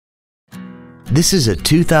This is a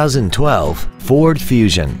 2012 Ford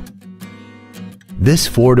Fusion. This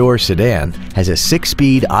four-door sedan has a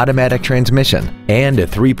 6-speed automatic transmission and a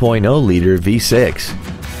 3.0-liter V6.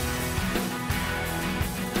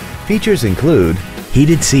 Features include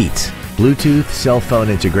heated seats, Bluetooth cell phone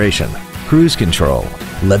integration, cruise control,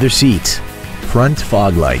 leather seats, front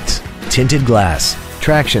fog lights, tinted glass,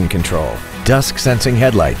 traction control, dusk sensing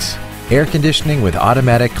headlights, air conditioning with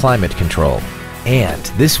automatic climate control, and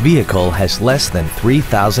this vehicle has less than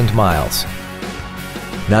 3,000 miles.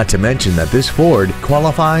 Not to mention that this Ford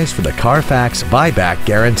qualifies for the Carfax buyback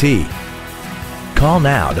guarantee. Call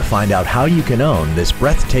now to find out how you can own this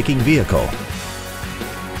breathtaking vehicle.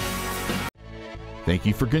 Thank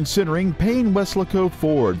you for considering Payne Weslaco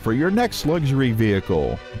Ford for your next luxury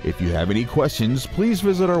vehicle. If you have any questions, please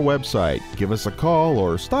visit our website, give us a call,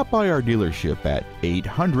 or stop by our dealership at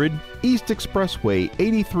 800 East Expressway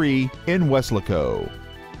 83 in Weslaco.